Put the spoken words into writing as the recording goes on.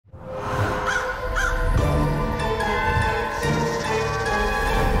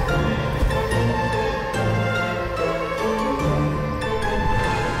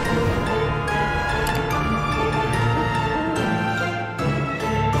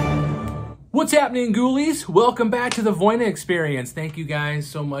What's happening, ghoulies? Welcome back to the Voina experience. Thank you guys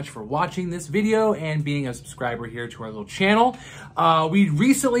so much for watching this video and being a subscriber here to our little channel. We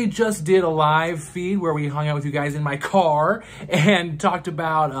recently just did a live feed where we hung out with you guys in my car and talked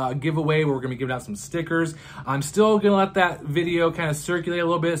about a giveaway where we're gonna be giving out some stickers. I'm still gonna let that video kind of circulate a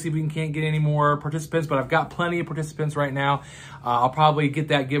little bit, see if we can't get any more participants, but I've got plenty of participants right now. I'll probably get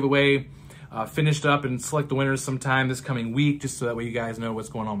that giveaway finished up and select the winners sometime this coming week, just so that way you guys know what's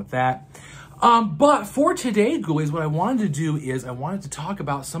going on with that. But for today, ghoulies, what I wanted to do is I wanted to talk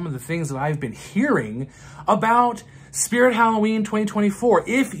about some of the things that I've been hearing about Spirit Halloween 2024.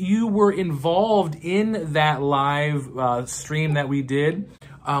 If you were involved in that live stream that we did,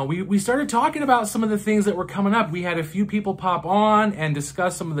 we started talking about some of the things that were coming up. We had a few people pop on and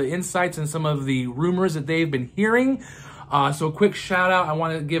discuss some of the insights and some of the rumors that they've been hearing. So a quick shout out, I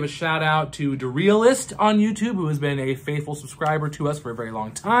want to give a shout out to The Realist on YouTube, who has been a faithful subscriber to us for a very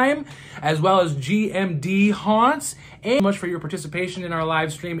long time, as well as GMD Haunts, and so much for your participation in our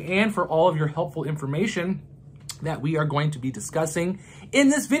live stream and for all of your helpful information that we are going to be discussing in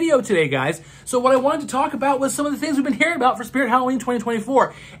this video today, guys. So what I wanted to talk about was some of the things we've been hearing about for Spirit Halloween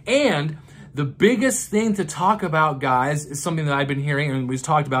 2024. And the biggest thing to talk about, guys, is something that I've been hearing and we've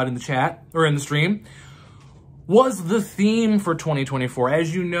talked about in the chat or in the stream, was the theme for 2024.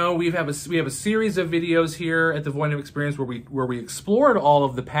 As you know, we have a series of videos here at the Voina Experience where we explored all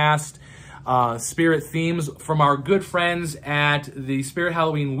of the past spirit themes from our good friends at the Spirit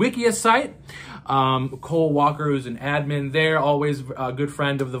Halloween Wikia site. Cole Walker, who's an admin there, always a good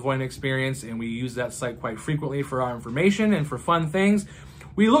friend of the Voina Experience, and we use that site quite frequently for our information and for fun things.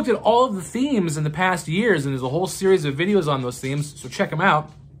 We looked at all of the themes in the past years, and there's a whole series of videos on those themes, so check them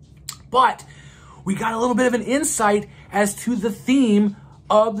out. But we got a little bit of an insight as to the theme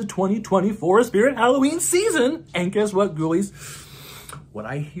of the 2024 Spirit Halloween season. And guess what, ghoulies? What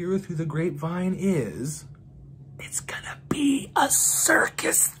I hear through the grapevine is it's gonna be a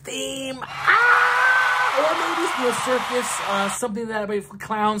circus theme. Or maybe it's a circus, something that way for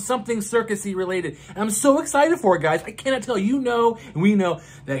clowns, something circusy related. And I'm so excited for it, guys. I cannot tell you know, and we know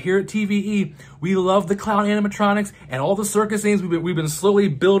that here at TVE, we love the clown animatronics and all the circus things. We've been slowly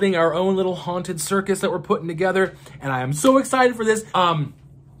building our own little haunted circus that we're putting together, and I am so excited for this.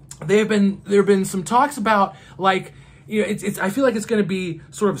 There have been some talks about, like, you know, I feel like it's going to be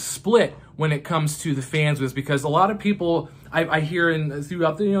sort of split when it comes to the fans with this, because a lot of people I hear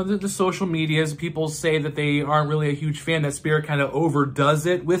throughout the social medias, people say that they aren't really a huge fan, that Spirit kind of overdoes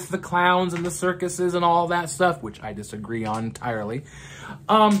it with the clowns and the circuses and all that stuff, which I disagree on entirely.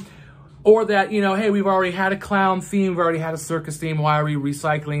 Or that, you know, hey, we've already had a clown theme, we've already had a circus theme, why are we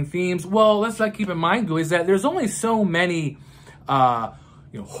recycling themes? Well, let's not keep in mind, ghoulies, that there's only so many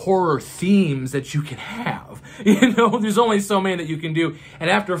horror themes that you can have. You know, there's only so many that you can do. And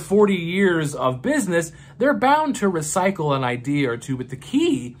after 40 years of business, they're bound to recycle an idea or two. But the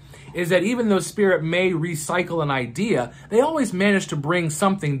key is that even though Spirit may recycle an idea, they always manage to bring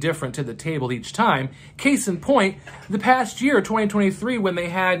something different to the table each time. Case in point, the past year, 2023, when they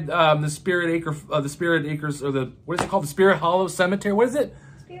had the Spirit Acres, or the, what is it called? The Spirit Hollow Cemetery. What is it?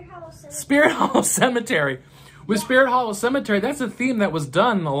 Spirit Hollow Cemetery. Spirit Hollow Cemetery. With Spirit Hollow Cemetery, that's a theme that was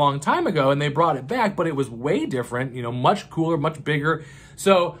done a long time ago, and they brought it back, but it was way different, you know, much cooler, much bigger.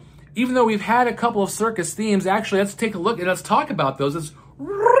 So even though we've had a couple of circus themes, actually, let's take a look and let's talk about those. Let's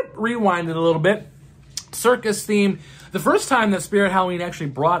rewind it a little bit. Circus theme. The first time that Spirit Halloween actually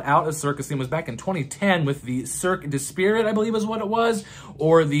brought out a circus theme was back in 2010 with the Cirque du Spirit, I believe is what it was,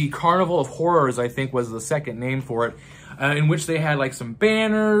 or the Carnival of Horrors, I think was the second name for it. In which they had like some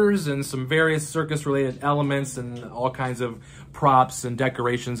banners and some various circus-related elements and all kinds of props and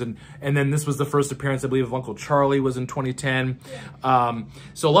decorations. And then this was the first appearance, I believe, of Uncle Charlie was in 2010.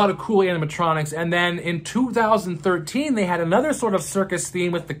 So a lot of cool animatronics. And then in 2013, they had another sort of circus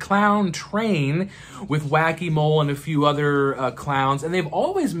theme with the clown train with Wacky Mole and a few other clowns. And they've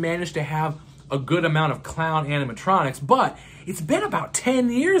always managed to have a good amount of clown animatronics. But it's been about 10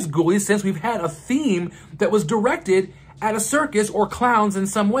 years, ghoulies, since we've had a theme that was directed at a circus or clowns in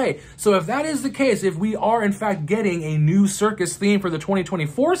some way. So if that is the case, if we are in fact getting a new circus theme for the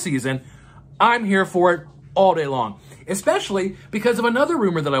 2024 season, I'm here for it all day long. Especially because of another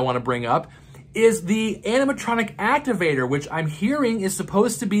rumor that I want to bring up, is the animatronic activator, which I'm hearing is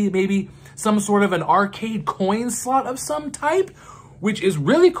supposed to be maybe some sort of an arcade coin slot of some type, which is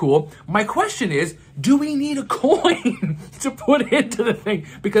really cool. My question is, do we need a coin to put into the thing?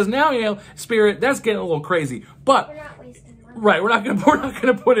 Because now, you know, Spirit, that's getting a little crazy. But we're not wasting money. Right, we're not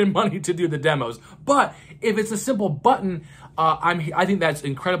gonna put in money to do the demos. But if it's a simple button, I think that's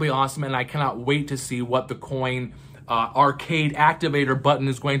incredibly awesome, and I cannot wait to see what the coin arcade activator button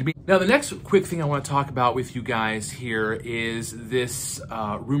is going to be. Now, the next quick thing I want to talk about with you guys here is this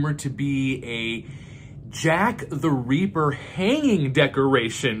rumored to be a Jack the Reaper hanging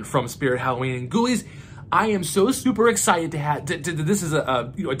decoration from Spirit Halloween. And Ghoulies, I am so super excited to have, this is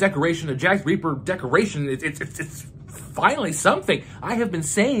a decoration, a Jack the Reaper decoration. It's finally something. I have been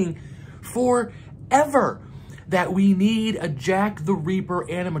saying forever that we need a Jack the Reaper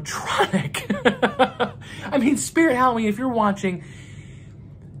animatronic. I mean, Spirit Halloween, if you're watching,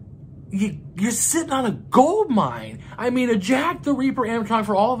 you're sitting on a gold mine. I mean, a Jack the Reaper animatronic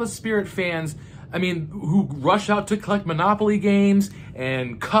for all of us Spirit fans, I mean, who rush out to collect Monopoly games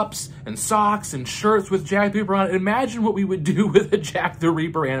and cups and socks and shirts with Jack the Reaper on it. Imagine what we would do with a Jack the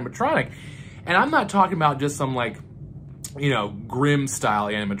Reaper animatronic. And I'm not talking about just some, like, you know, Grimm style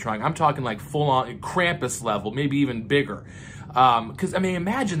animatronic. I'm talking like full on Krampus level, maybe even bigger. Because I mean,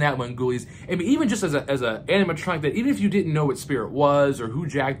 imagine that one, Ghoulies. I mean, even just as a animatronic that even if you didn't know what Spirit was or who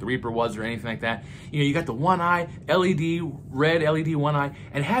Jack the Reaper was or anything like that, you know, you got the one eye, red LED one eye,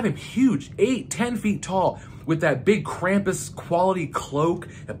 and have him huge, 8-10 feet tall, with that big Krampus quality cloak,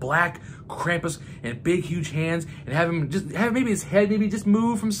 a black Krampus and big huge hands, and have him just have maybe his head maybe just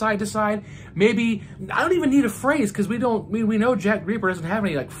move from side to side. Maybe I don't even need a phrase because we know Jack the Reaper doesn't have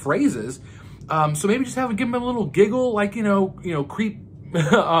any like phrases. So maybe just give him a little giggle, like you know creep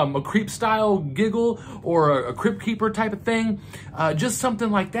a creep style giggle or a crypt keeper type of thing, just something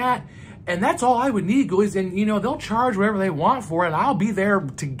like that. And that's all I would need, Ghoulies. And you know, they'll charge whatever they want for it, and I'll be there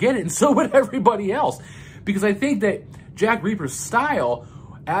to get it, and so would everybody else. Because I think that Jack Reaper's style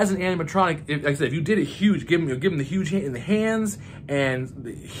as an animatronic, like I said, if you did it huge, give him the huge in the hands and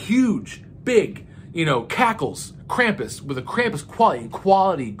the huge, big, you know, cackles, Krampus with a Krampus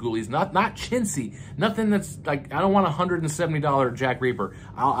quality, Ghoulies, not chintzy, nothing that's like, I don't want a $170 Jack Reaper.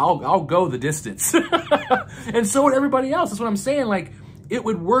 I'll go the distance, and so would everybody else. That's what I'm saying. Like, it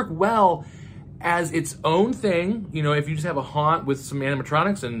would work well as its own thing, you know, if you just have a haunt with some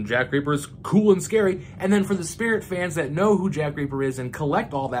animatronics and Jack Reaper is cool and scary. And then for the Spirit fans that know who Jack Reaper is and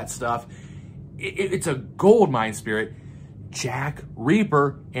collect all that stuff, it's a gold mine, Spirit. Jack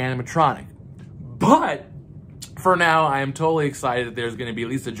Reaper animatronic. But for now, I am totally excited that there's going to be at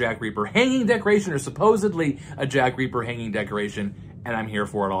least a Jack Reaper hanging decoration, or supposedly a Jack Reaper hanging decoration, and I'm here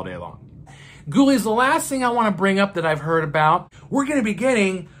for it all day long. Ghoulies, the last thing I want to bring up that I've heard about, we're going to be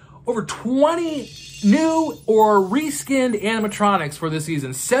getting over 20 new or reskinned animatronics for this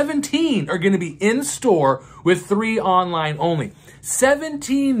season. 17 are going to be in store with 3 online only.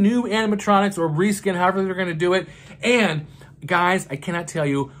 17 new animatronics or reskin, however they're going to do it. And guys, I cannot tell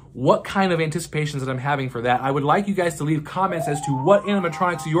you what kind of anticipations that I'm having for that. I would like you guys to leave comments as to what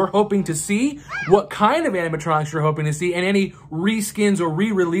animatronics you're hoping to see, what kind of animatronics you're hoping to see, and any reskins or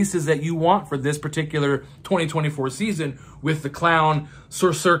re-releases that you want for this particular 2024 season with the clown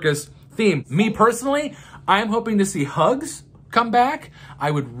circus theme. Me personally, I'm hoping to see Hugs come back.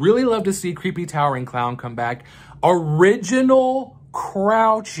 I would really love to see Creepy Towering Clown come back. Original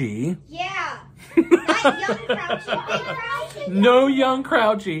Crouchy. Yeah. Not young Crouchy, big Crouchy. No young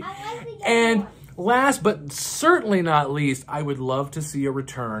Crouchy. I like the young And one. last but certainly not least, I would love to see a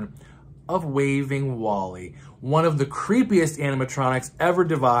return of Waving Wally, one of the creepiest animatronics ever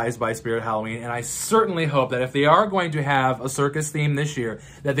devised by Spirit Halloween. And I certainly hope that if they are going to have a circus theme this year,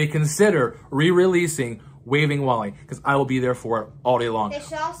 that they consider re-releasing Waving Wally, because I will be there for it all day long. They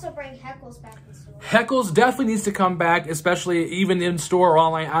should also bring Heckles back in store. Heckles definitely needs to come back, especially even in store or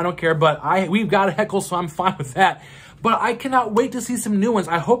online. I don't care, but we've got a Heckles, so I'm fine with that. But I cannot wait to see some new ones.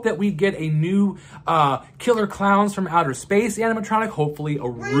 I hope that we get a new Killer Clowns from Outer Space animatronic. Hopefully a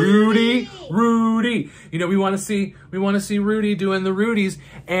Rudy. You know, we want to see Rudy doing the Rudies.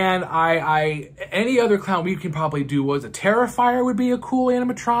 And any other clown we can probably do was a Terrifier would be a cool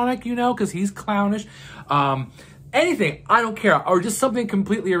animatronic, you know, because he's clownish. Anything, I don't care, or just something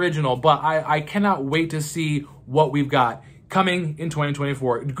completely original. But I cannot wait to see what we've got coming in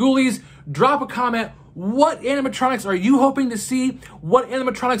 2024. Ghoulies, drop a comment. What animatronics are you hoping to see? What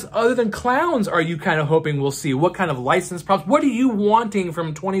animatronics other than clowns are you kind of hoping we'll see? What kind of licensed props? What are you wanting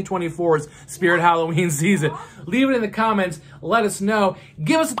from 2024's Spirit Halloween season? Leave it in the comments. Let us know.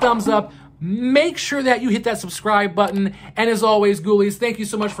 Give us a thumbs up. Make sure that you hit that subscribe button. And as always, Ghoulies, thank you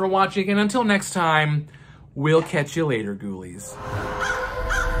so much for watching. And until next time, we'll catch you later, Ghoulies.